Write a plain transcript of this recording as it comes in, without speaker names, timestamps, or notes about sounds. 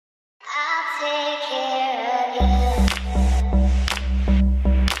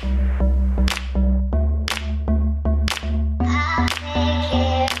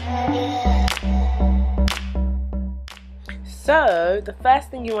So the first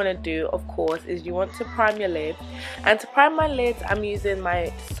thing you want to do, of course, is you want to prime your lid. And to prime my lids, I'm using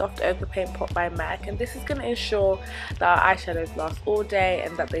my soft ochre paint pot by MAC, and this is going to ensure that our eyeshadows last all day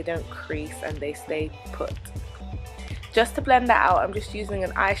and that they don't crease and they stay put. Just to blend that out, I'm just using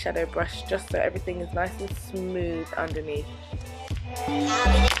an eyeshadow brush just so everything is nice and smooth underneath.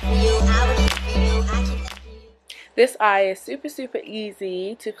 This eye is super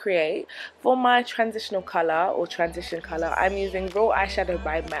easy to create. For my transitional color or transition color, I'm using Rule Eyeshadow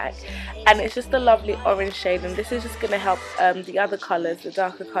by MAC, and it's just a lovely orange shade, and this is just going to help the other colors, the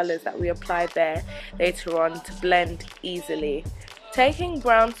darker colors that we applied there later on, to blend easily. Taking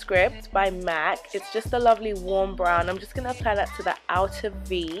Brown Script by MAC, it's just a lovely warm brown. I'm just going to apply that to the outer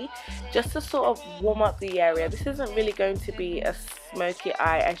V just to sort of warm up the area. This isn't really going to be a smoky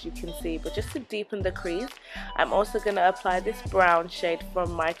eye, as you can see, but just to deepen the crease. I'm also going to apply this brown shade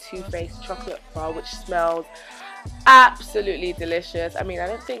from my Too Faced Chocolate Bar, which smells absolutely delicious. I mean, I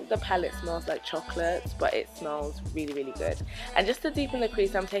don't think the palette smells like chocolates, but it smells really good. And just to deepen the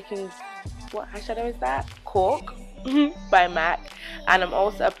crease, I'm taking, what eyeshadow is that? Cork by MAC, and I'm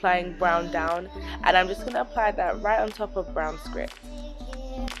also applying Brown Down, and I'm just going to apply that right on top of Brown Script.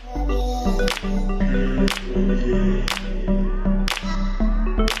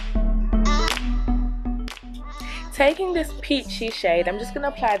 Taking this peachy shade, I'm just going to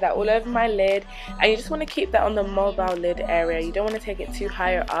apply that all over my lid, and you just want to keep that on the mobile lid area. You don't want to take it too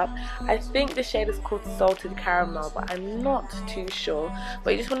higher up. I think the shade is called Salted Caramel, but I'm not too sure.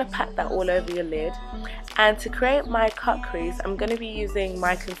 But you just want to pat that all over your lid. And to create my cut crease, I'm going to be using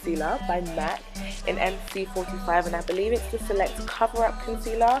my concealer by MAC in NC45, and I believe it's the Select Cover Up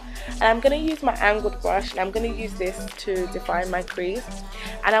Concealer. And I'm going to use my angled brush, and I'm going to use this to define my crease.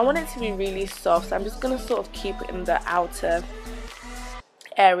 And I want it to be really soft, so I'm just going to sort of keep it in the outer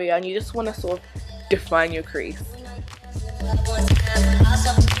area, and you just want to sort of define your crease.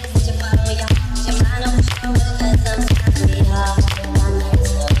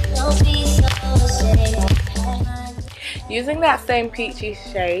 Using that same peachy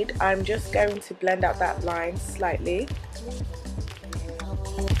shade, I'm just going to blend out that line slightly.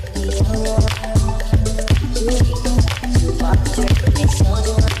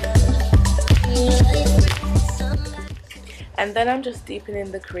 And then I'm just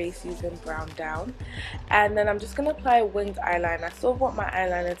deepening the crease using Brown Down, and then I'm just going to apply a winged eyeliner. I sort of want my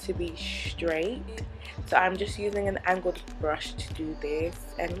eyeliner to be straight, so I'm just using an angled brush to do this.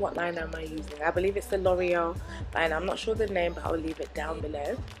 And what liner am I using? I believe it's the L'Oreal liner. I'm not sure the name, but I'll leave it down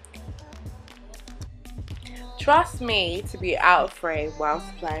below. Trust me to be out of frame whilst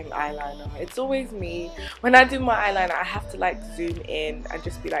applying eyeliner. It's always me. When I do my eyeliner, I have to like zoom in and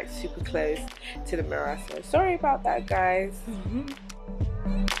just be like super close to the mirror. So sorry about that, guys.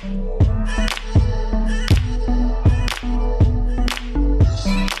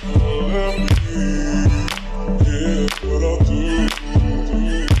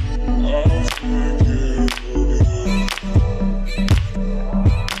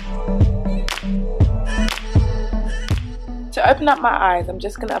 To open up my eyes, I'm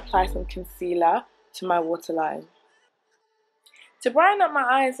just going to apply some concealer to my waterline. To brighten up my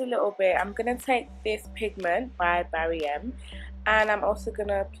eyes a little bit, I'm going to take this pigment by Barry M, and I'm also going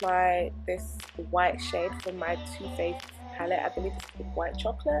to apply this white shade from my Too Faced palette. I believe it's called White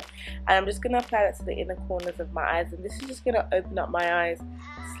Chocolate, and I'm just going to apply that to the inner corners of my eyes, and this is just going to open up my eyes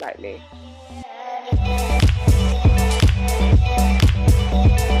slightly.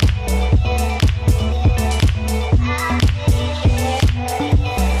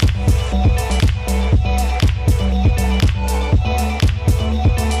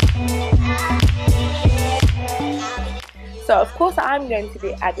 So of course I'm going to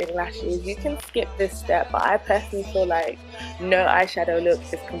be adding lashes. You can skip this step, but I personally feel like no eyeshadow look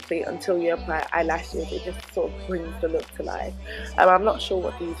is complete until you apply eyelashes. It just sort of brings the look to life. I'm not sure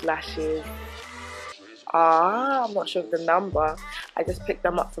what these lashes are. I'm not sure of the number. I just picked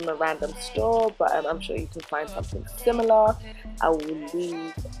them up from a random store, but I'm sure you can find something similar. I will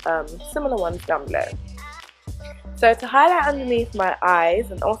leave similar ones down below. So to highlight underneath my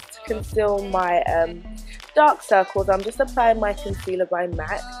eyes and also to conceal my dark circles, I'm just applying my concealer by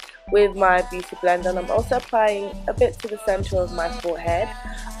MAC with my beauty blender, and I'm also applying a bit to the center of my forehead.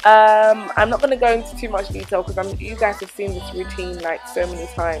 I'm not going to go into too much detail because you guys have seen this routine like so many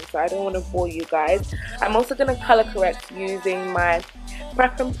times, so I don't want to bore you guys. I'm also going to color correct using my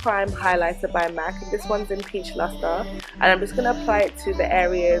Prep and Prime highlighter by MAC, and this one's in Peach Luster, and I'm just going to apply it to the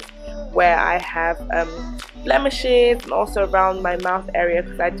areas where I have blemishes and also around my mouth area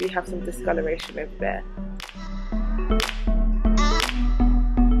because I do have some discoloration over there.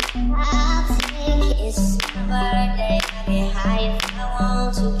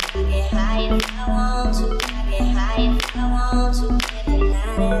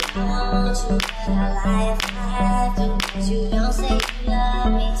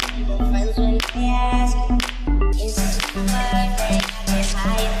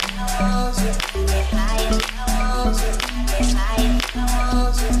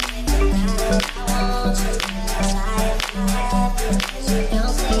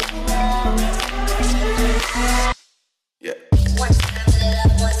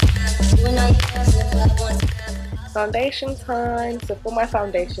 Foundation time. So for my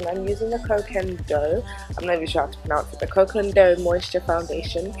foundation, I'm using the Gen Doh, I'm not even sure how to pronounce it, the Gen Doh Moisture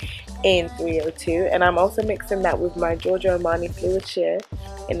Foundation in 302, and I'm also mixing that with my Giorgio Armani Fluid Sheer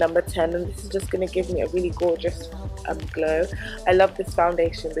in number 10, and this is just going to give me a really gorgeous glow. I love this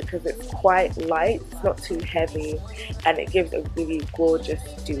foundation because it's quite light, it's not too heavy, and it gives a really gorgeous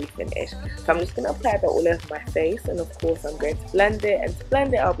dewy finish. So I'm just going to apply that all over my face, and of course I'm going to blend it, and to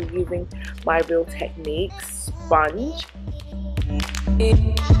blend it I'll be using my Real Techniques sponge.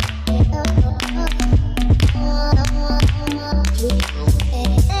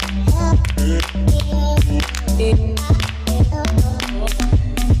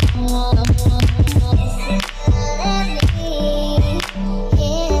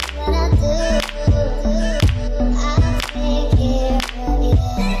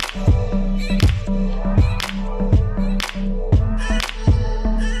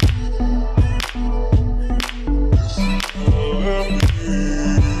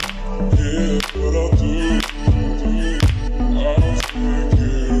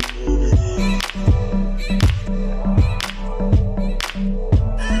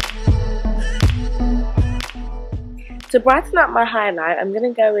 To brighten up my highlight, I'm going to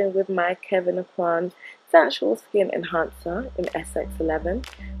go in with my Kevyn Sensual Skin Enhancer in SX11,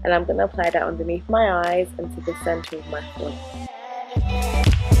 and I'm going to apply that underneath my eyes and to the center of my forehead.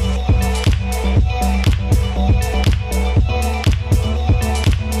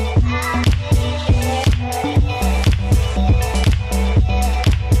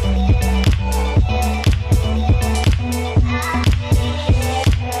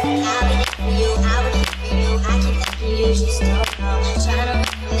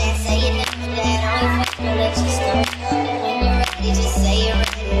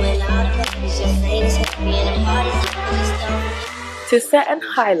 To set and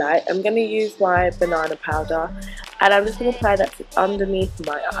highlight, I'm going to use my banana powder, and I'm just going to apply that underneath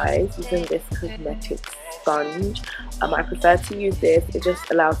my eyes using this cosmetic sponge. I prefer to use this, it just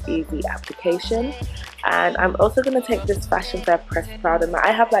allows easy application. And I'm also going to take this Fashion Fair pressed powder. Now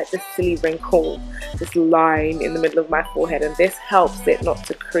I have like this silly wrinkle, this line in the middle of my forehead, and this helps it not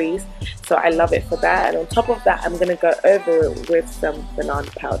to crease, so I love it for that. And on top of that, I'm going to go over it with some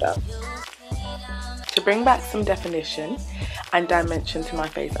banana powder. To bring back some definition and dimension to my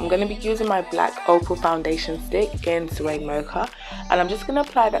face, I'm going to be using my black Opal foundation stick in Suede Mocha, and I'm just going to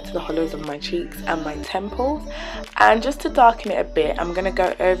apply that to the hollows of my cheeks and my temples. And just to darken it a bit, I'm going to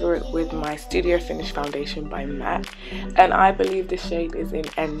go over it with my Studio Finish foundation by MAC, and I believe this shade is in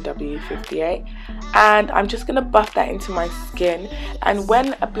NW58, and I'm just going to buff that into my skin. And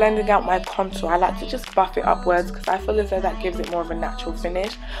when blending out my contour, I like to just buff it upwards because I feel as though that gives it more of a natural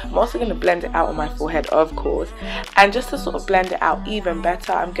finish. I'm also going to blend it out on my forehead, of course, and just to sort of blend it out even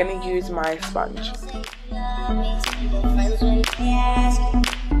better, I'm going to use my sponge.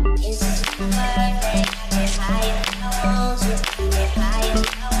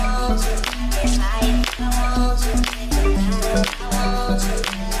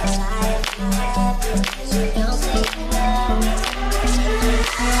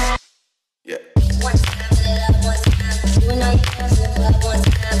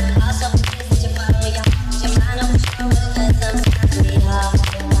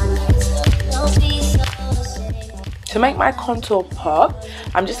 To make my contour pop,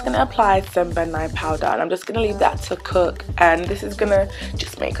 I'm just going to apply some banana powder, and I'm just going to leave that to cook, and this is going to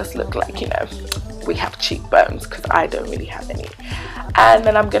just make us look like, you know, we have cheekbones, because I don't really have any. And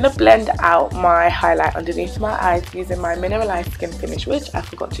then I'm going to blend out my highlight underneath my eyes using my Mineralize skin finish, which I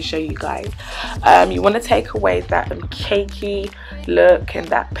forgot to show you guys. You want to take away that cakey look and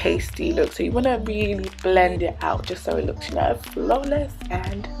that pasty look, so you want to really blend it out just so it looks, you know, flawless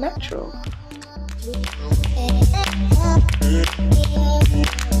and natural.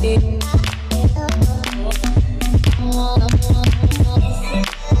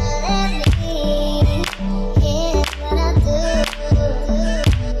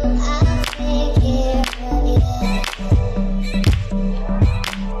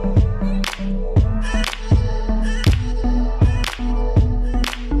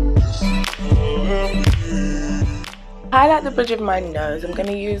 the bridge of my nose. I'm going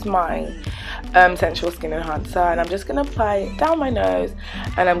to use my Sensual Skin Enhancer, and I'm just going to apply it down my nose,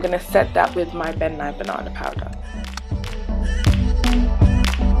 and I'm going to set that with my Nye Banana Powder.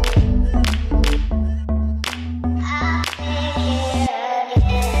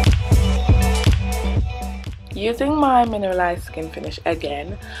 Using my Mineralize skin finish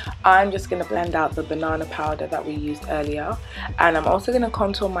again, I'm just going to blend out the banana powder that we used earlier, and I'm also going to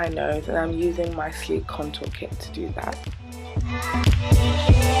contour my nose, and I'm using my Sleek Contour Kit to do that.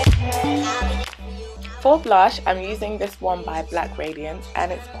 For blush, I'm using this one by Black Radiance,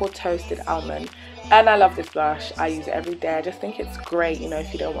 and it's called Toasted Almond, and I love this blush. I use it every day. I just think it's great, you know,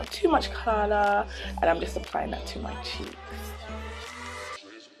 if you don't want too much color, and I'm just applying that to my cheeks.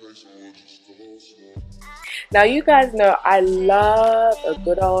 Now you guys know I love a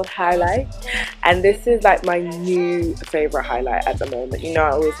good old highlight, and this is like my new favorite highlight at the moment. You know,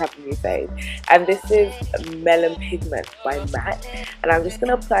 I always have a new fave, and this is Melon Pigment by MAC, and I'm just going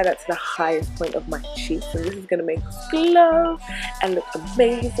to apply that to the highest point of my cheeks, and this is going to make us glow and look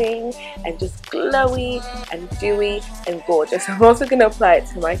amazing and just glowy and dewy and gorgeous. I'm also going to apply it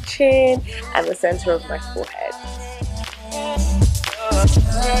to my chin and the center of my forehead.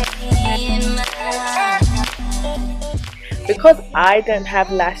 Because I don't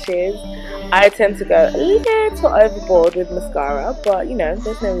have lashes, I tend to go a little overboard with mascara, but you know,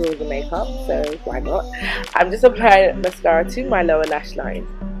 there's no rules in makeup, so why not? I'm just applying mascara to my lower lash line.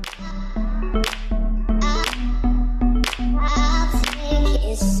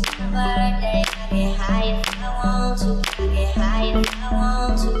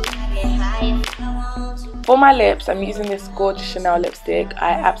 For my lips, I'm using this gorgeous Chanel lipstick.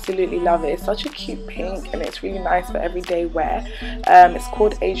 I absolutely love it. It's such a cute pink, and it's really nice for everyday wear. It's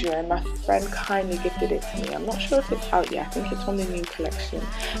called Adrienne. My friend kindly gifted it to me. I'm not sure if it's out yet. I think it's from the new collection.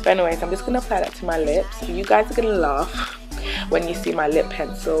 But anyways, I'm just going to apply that to my lips. You guys are going to laugh when you see my lip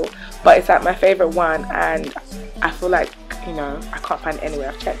pencil, but it's like my favorite one, and I feel like, you know, I can't find it anywhere.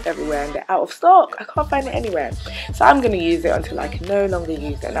 I've checked everywhere and they're out of stock. I can't find it anywhere. So I'm going to use it until I can no longer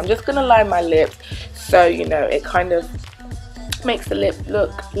use it. And I'm just going to line my lips so, you know, it kind of makes the lip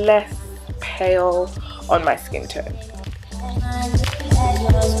look less pale on my skin tone.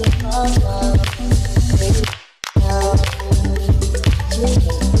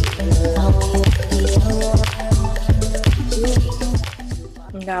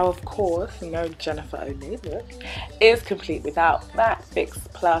 Now, of course, no Jennifer Only look is complete without that Fix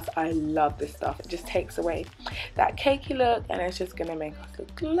Plus. I love this stuff. It just takes away that cakey look, and it's just going to make us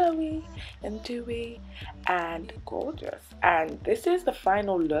look glowy and dewy and gorgeous. And this is the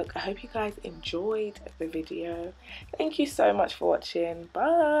final look. I hope you guys enjoyed the video. Thank you so much for watching.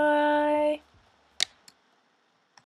 Bye!